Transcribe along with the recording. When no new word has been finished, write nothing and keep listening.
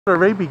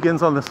Survey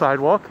begins on the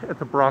sidewalk at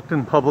the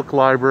Brockton Public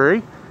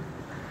Library.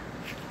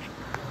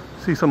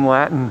 See some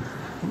Latin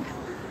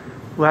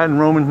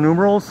Roman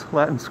numerals,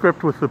 Latin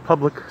script with the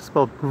public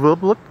spelled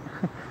public.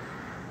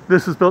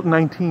 This is built in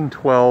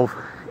 1912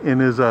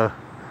 and is a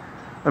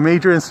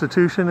major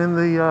institution in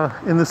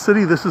the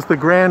city. This is the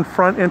grand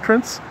front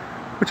entrance,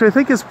 which I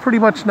think is pretty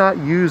much not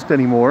used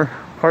anymore,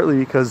 partly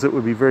because it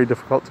would be very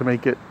difficult to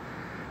make it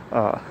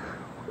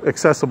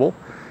accessible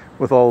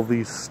with all of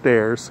these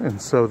stairs,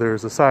 and so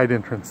there's a side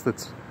entrance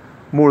that's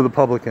more the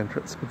public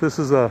entrance. But this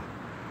is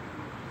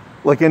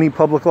like any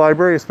public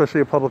library,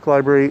 especially a public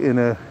library in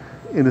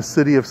a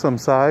city of some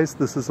size,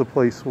 this is a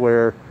place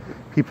where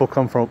people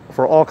come from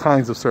for all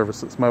kinds of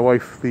services. My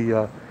wife,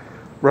 the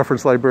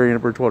reference librarian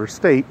at Bridgewater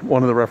State,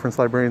 one of the reference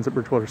librarians at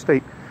Bridgewater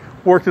State,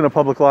 worked in a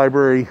public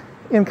library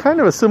in kind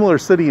of a similar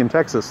city in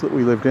Texas that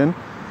we lived in,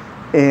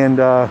 and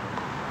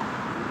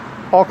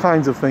all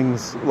kinds of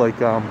things like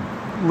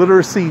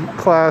literacy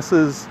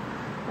classes,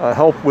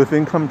 help with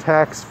income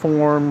tax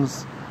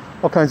forms,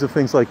 all kinds of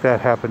things like that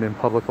happen in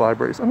public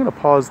libraries. I'm going to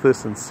pause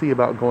this and see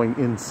about going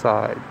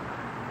inside.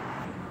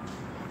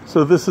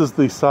 So this is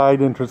the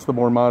side entrance, the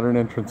more modern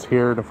entrance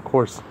here, and of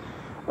course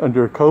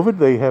under COVID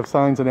they have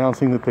signs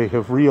announcing that they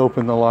have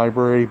reopened the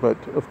library, but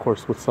of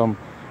course with some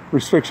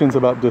restrictions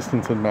about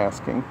distance and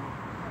masking.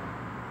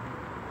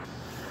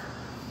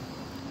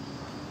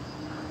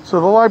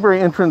 So the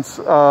library entrance,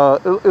 it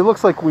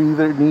looks like we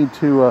either need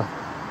to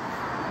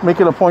make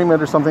an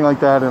appointment or something like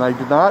that, and I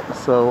did not,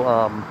 so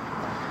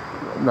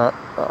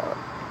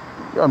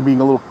I'm being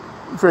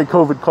very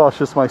COVID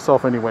cautious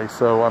myself anyway,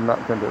 so I'm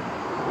not going to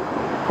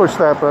push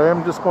that, but I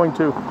am just going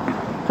to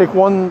take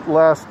one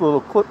last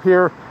little clip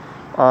here.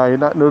 I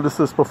had not noticed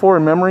this before,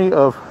 in memory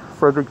of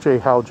Frederick J.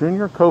 Howell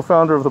Jr.,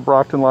 co-founder of the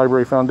Brockton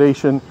Library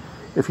Foundation.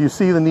 If you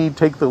see the need,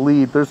 take the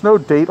lead. There's no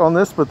date on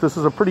this, but this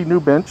is a pretty new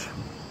bench,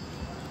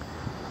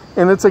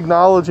 and it's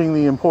acknowledging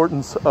the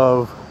importance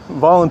of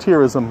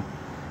volunteerism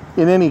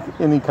in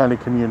any kind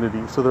of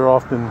community. So there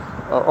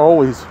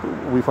always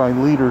we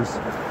find leaders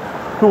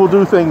who will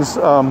do things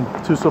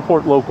to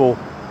support local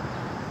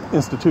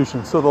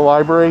institutions. So the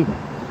library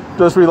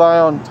does rely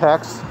on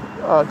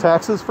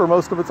taxes for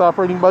most of its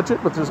operating budget,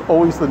 but there's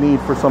always the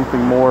need for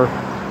something more,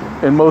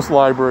 and most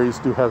libraries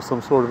do have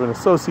some sort of an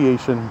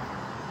association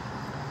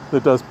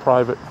that does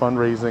private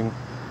fundraising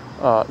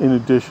in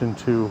addition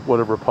to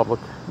whatever public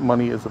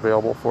money is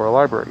available for a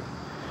library.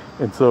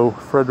 And so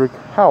Frederick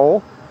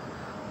Howell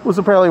was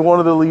apparently one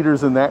of the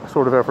leaders in that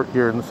sort of effort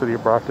here in the city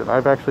of Brockton.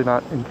 I've actually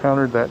not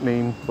encountered that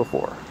name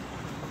before.